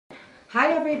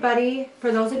Hi everybody!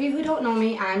 For those of you who don't know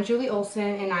me, I'm Julie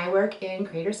Olson and I work in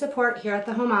creator support here at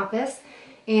the home office.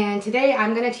 And today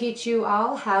I'm going to teach you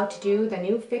all how to do the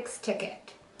new Fix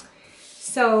ticket.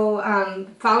 So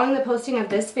following the posting of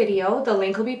this video, the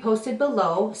link will be posted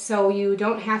below, so you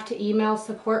don't have to email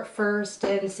support first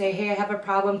and say, hey, I have a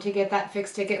problem, to get that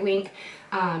Fix ticket link.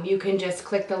 You can just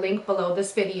click the link below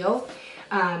this video.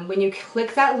 When you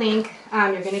click that link,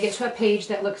 you're going to get to a page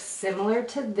that looks similar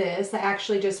to this. I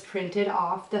actually just printed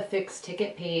off the Fix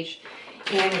ticket page,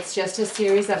 and it's just a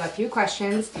series of a few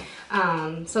questions.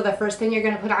 So the first thing you're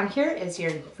going to put on here is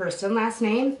your first and last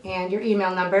name and your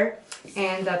email number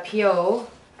and the PO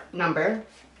number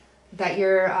that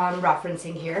you're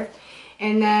referencing here.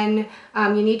 And then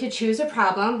you need to choose a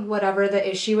problem, whatever the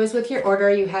issue is with your order.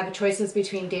 You have choices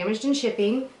between damaged in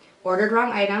shipping, ordered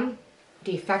wrong item,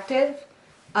 defective,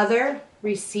 other,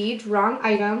 received wrong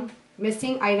item,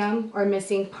 missing item, or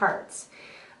missing parts.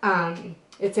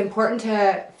 It's important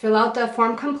to fill out the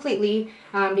form completely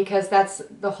because that's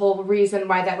the whole reason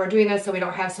why that we're doing this, so we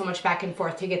don't have so much back and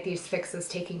forth to get these fixes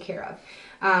taken care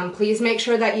of. Please make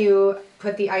sure that you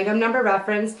put the item number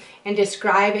reference and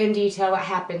describe in detail what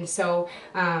happened. So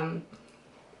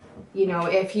you know,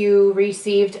 if you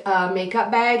received a makeup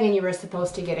bag and you were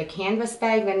supposed to get a canvas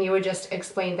bag, then you would just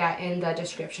explain that in the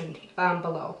description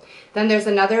below. Then there's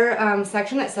another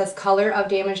section that says color of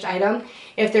damaged item.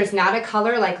 If there's not a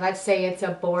color, like let's say it's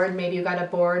a board, maybe you got a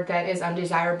board that is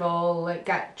undesirable, it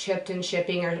got chipped in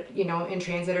shipping or, you know, in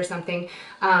transit or something,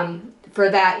 for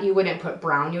that you wouldn't put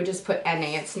brown, you would just put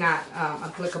NA. It's not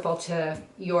applicable to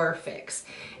your fix.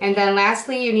 And then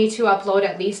lastly, you need to upload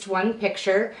at least one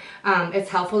picture. It's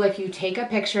helpful if you take a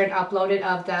picture and upload it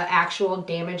of the actual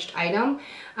damaged item.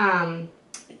 And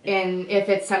if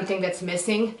it's something that's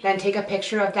missing, then take a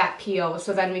picture of that PO,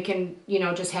 so then we can, you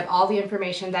know, just have all the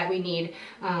information that we need,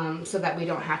 so that we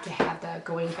don't have to have the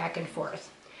going back and forth.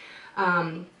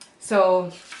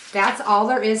 So that's all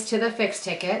there is to the Fix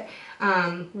ticket.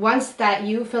 Once that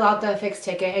you fill out the Fix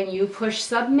ticket and you push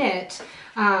submit,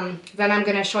 then I'm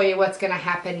going to show you what's going to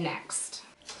happen next.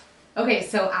 Okay,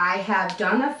 so I have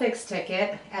done a Fix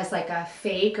ticket as like a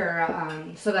fake,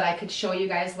 or so that I could show you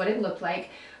guys what it looked like.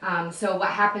 So what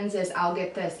happens is I'll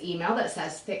get this email that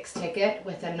says Fix ticket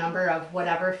with a number of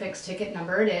whatever Fix ticket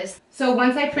number it is. So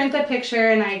once I print the picture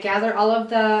and I gather all of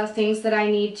the things that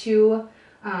I need to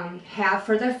have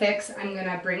for the fix, I'm going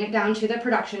to bring it down to the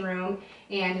production room,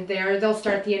 and there they'll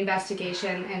start the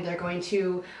investigation, and they're going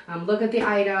to look at the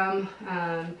item,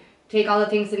 take all the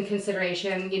things in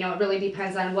consideration. You know, it really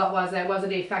depends on what was it. Was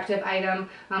it a defective item?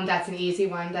 That's an easy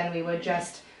one. Then we would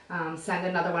just send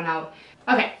another one out.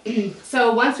 Okay,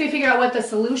 so once we figure out what the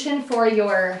solution for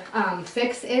your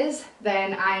fix is,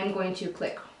 then I'm going to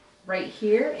click right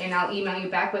here, and I'll email you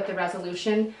back with the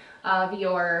resolution of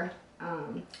your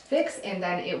fix, and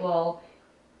then it will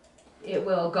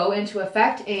go into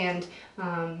effect, and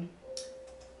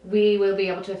we will be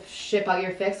able to ship out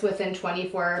your fix within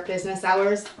 24 business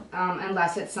hours,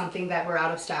 unless it's something that we're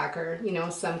out of stock, or, you know,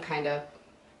 some kind of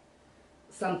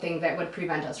something that would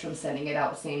prevent us from sending it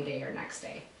out same day or next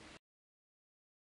day.